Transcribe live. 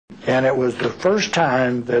And it was the first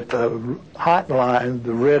time that the hot line,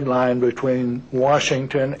 the red line between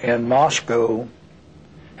Washington and Moscow,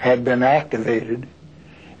 had been activated.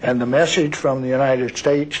 And the message from the United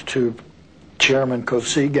States to Chairman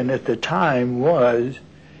Kosygin at the time was,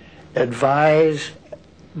 advise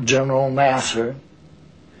General Nasser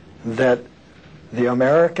that the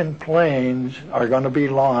American planes are going to be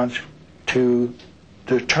launched to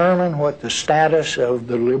determine what the status of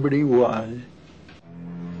the Liberty was.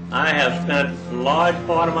 I have spent a large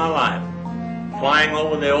part of my life flying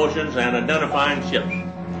over the oceans and identifying ships.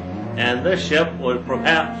 And this ship was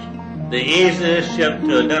perhaps the easiest ship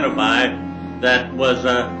to identify that was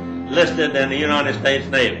listed in the United States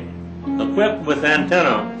Navy. Equipped with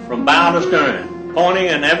antenna from bow to stern, pointing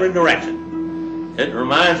in every direction. It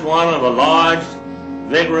reminds one of a large,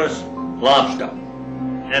 vigorous lobster.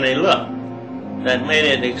 And a look that made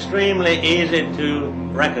it extremely easy to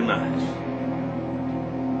recognize.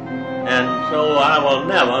 And so I will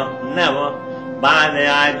never buy the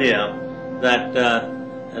idea that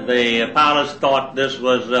the pilots thought this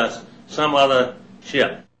was some other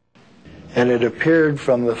ship. And it appeared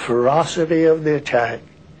from the ferocity of the attack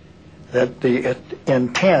that the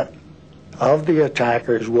intent of the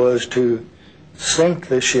attackers was to sink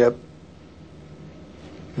the ship.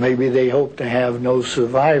 Maybe they hoped to have no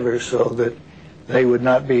survivors so that they would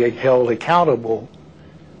not be held accountable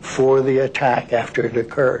for the attack after it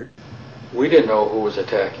occurred. We didn't know who was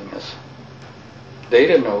attacking us. They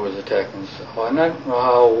didn't know who was attacking us. I don't know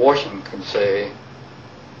how Washington can say,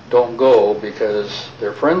 don't go, because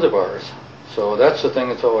they're friends of ours. So that's the thing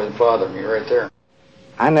that's always bothered me right there.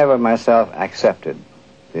 I never myself accepted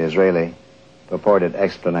the Israeli purported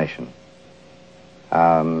explanation.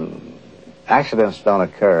 Accidents don't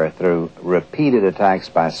occur through repeated attacks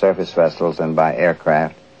by surface vessels and by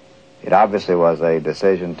aircraft. It obviously was a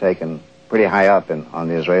decision taken pretty high up on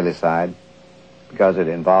the Israeli side because it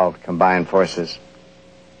involved combined forces.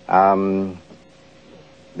 The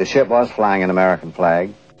ship was flying an American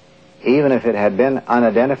flag. Even if it had been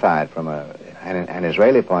unidentified from an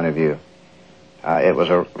Israeli point of view, it was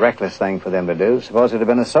a reckless thing for them to do. Suppose it had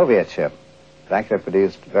been a Soviet ship. That could have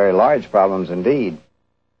produced very large problems indeed.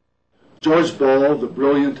 George Ball, the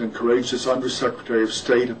brilliant and courageous Undersecretary of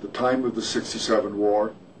State at the time of the '67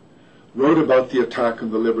 war, wrote about the attack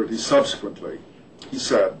on the Liberty subsequently. He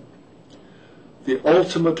said, "The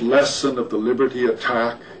ultimate lesson of the Liberty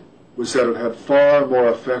attack was that it had far more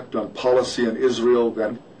effect on policy in Israel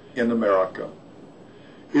than in America.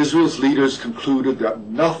 Israel's leaders concluded that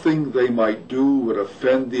nothing they might do would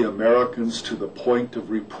offend the Americans to the point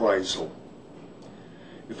of reprisal.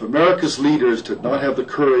 If America's leaders did not have the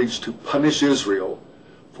courage to punish Israel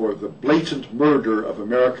for the blatant murder of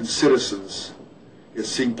American citizens, it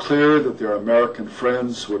seemed clear that their American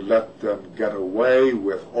friends would let them get away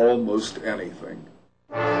with almost anything."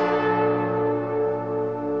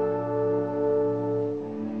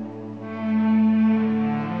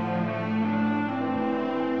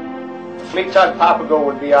 The fleet tug Papago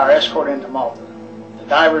would be our escort into Malta. The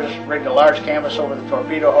divers rigged a large canvas over the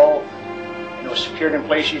torpedo hull, and it was secured in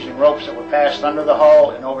place using ropes that were passed under the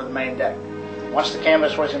hull and over the main deck. Once the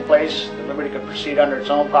canvas was in place, the Liberty could proceed under its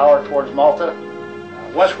own power towards Malta.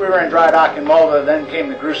 Once we were in dry dock in Malta, then came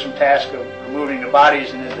the gruesome task of removing the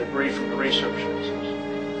bodies and the debris from the research vessels.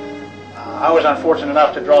 I was unfortunate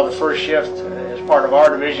enough to draw the first shift as part of our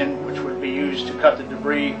division, which would be used to cut the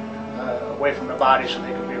debris away from the bodies so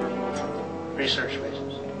they could be removed from the research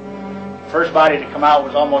bases. The first body to come out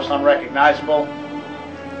was almost unrecognizable.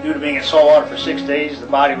 Due to being in salt water for 6 days, the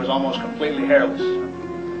body was almost completely hairless.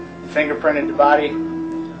 We fingerprinted the body,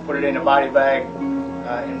 put it in a body bag,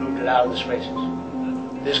 and moved it out of the spaces.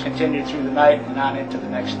 This continued through the night and on into the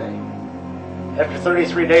next day. After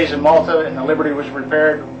 33 days in Malta and the Liberty was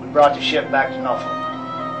repaired, we brought the ship back to Norfolk.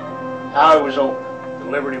 Now it was over. The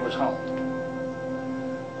Liberty was home.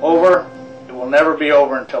 Over. It will never be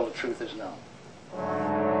over until the truth is known.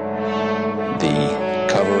 The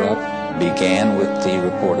cover-up began with the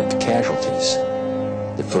report of the casualties.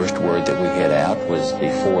 The first word that we had out was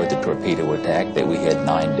before the torpedo attack that we had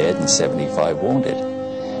 9 dead and 75 wounded.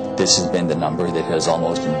 This has been the number that has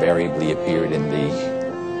almost invariably appeared in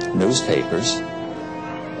the newspapers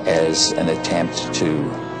as an attempt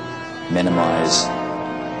to minimize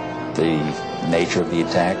the nature of the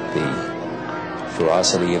attack, the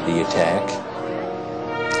ferocity of the attack,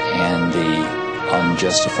 and the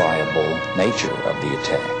unjustifiable nature of the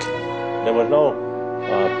attack. There was no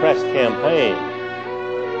press campaign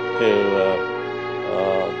to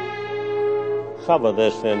cover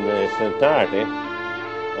this in its entirety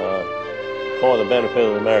for the benefit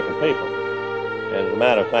of the American people. As a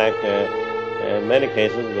matter of fact, In many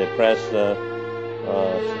cases, the press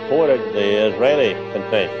supported the Israeli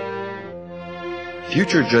contention.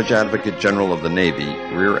 Future Judge Advocate General of the Navy,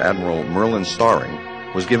 Rear Admiral Merlin Starring,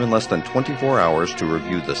 was given less than 24 hours to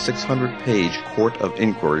review the 600-page Court of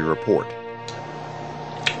Inquiry report.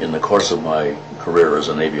 In the course of my career as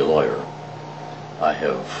a Navy lawyer, I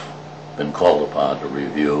have been called upon to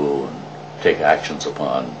review and take actions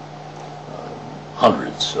upon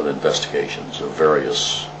hundreds of investigations of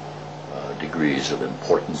various degrees of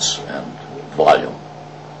importance and volume.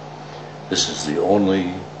 This is the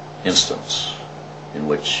only instance in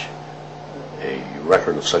which a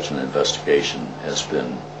record of such an investigation has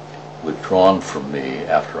been withdrawn from me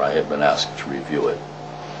after I had been asked to review it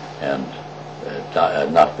and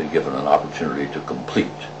had not been given an opportunity to complete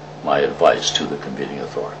my advice to the convening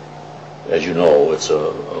authority. As you know, it's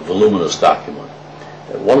a voluminous document.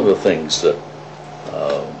 And one of the things that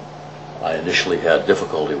I initially had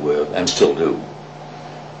difficulty with, and still do,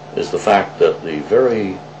 is the fact that the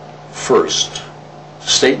very first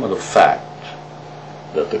statement of fact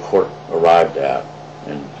that the court arrived at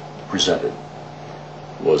and presented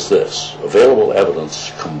was this: available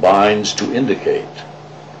evidence combines to indicate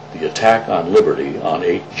the attack on Liberty on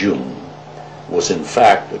 8 June was in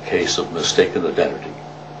fact a case of mistaken identity.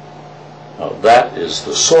 Now, that is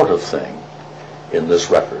the sort of thing in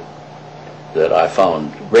this record that I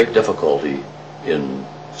found great difficulty in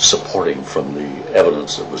supporting from the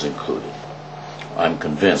evidence that was included. I'm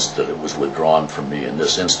convinced that it was withdrawn from me in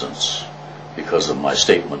this instance because of my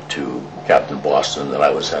statement to Captain Boston that I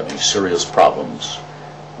was having serious problems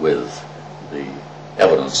with the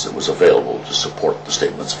evidence that was available to support the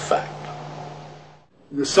statements of fact.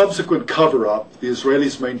 In the subsequent cover-up, the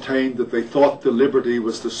Israelis maintained that they thought the Liberty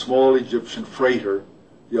was the small Egyptian freighter,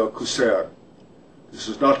 the Al-Qusair. This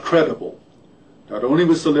is not credible. Not only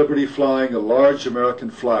was the Liberty flying a large American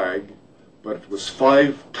flag, but it was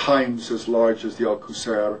 5 times as large as the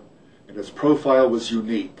Al-Qusair, and its profile was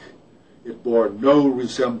unique. It bore no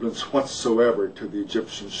resemblance whatsoever to the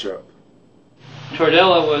Egyptian ship.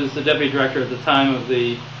 Tordella was the deputy director at the time of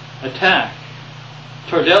the attack.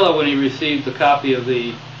 Tordella, when he received the copy of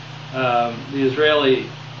the Israeli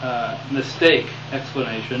mistake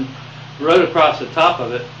explanation, wrote across the top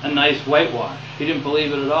of it a nice whitewash. He didn't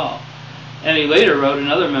believe it at all. And he later wrote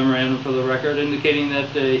another memorandum for the record indicating that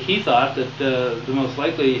he thought that the most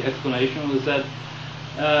likely explanation was that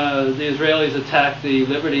the Israelis attacked the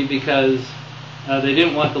Liberty because they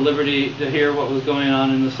didn't want the Liberty to hear what was going on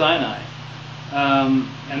in the Sinai.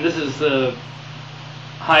 And this is the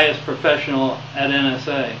highest professional at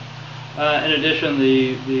NSA. In addition,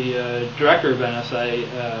 the director of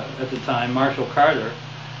NSA at the time, Marshall Carter,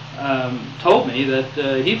 told me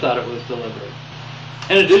that he thought it was deliberate.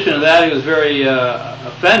 In addition to that, he was very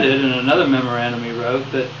offended in another memorandum he wrote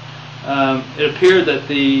that it appeared that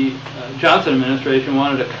the Johnson administration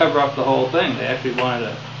wanted to cover up the whole thing. They actually wanted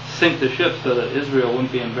to sink the ship so that Israel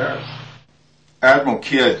wouldn't be embarrassed. Admiral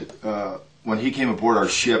Kidd, when he came aboard our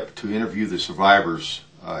ship to interview the survivors,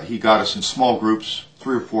 he got us in small groups,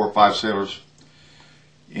 3 or 4 or 5 sailors,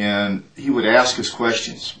 and he would ask us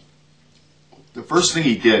questions. The first thing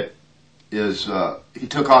he did is he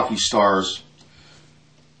took off his stars,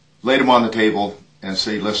 laid them on the table, and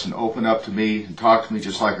said, "Listen, open up to me and talk to me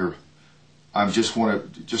just like her. I'm just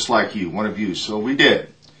like you, one of you." So we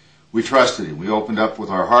did. We trusted him. We opened up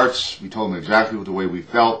with our hearts. We told him exactly the way we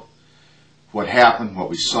felt, what happened, what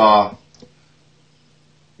we saw.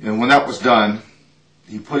 And when that was done,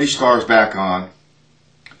 he put his stars back on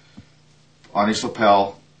his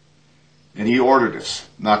lapel, and he ordered us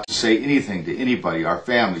not to say anything to anybody, our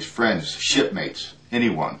families, friends, shipmates,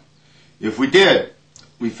 anyone. If we did,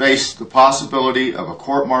 we faced the possibility of a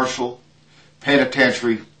court-martial,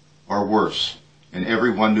 penitentiary, or worse, and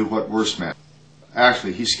everyone knew what worse meant.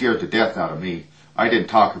 Actually, he scared the death out of me. I didn't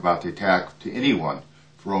talk about the attack to anyone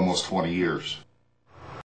for almost 20 years.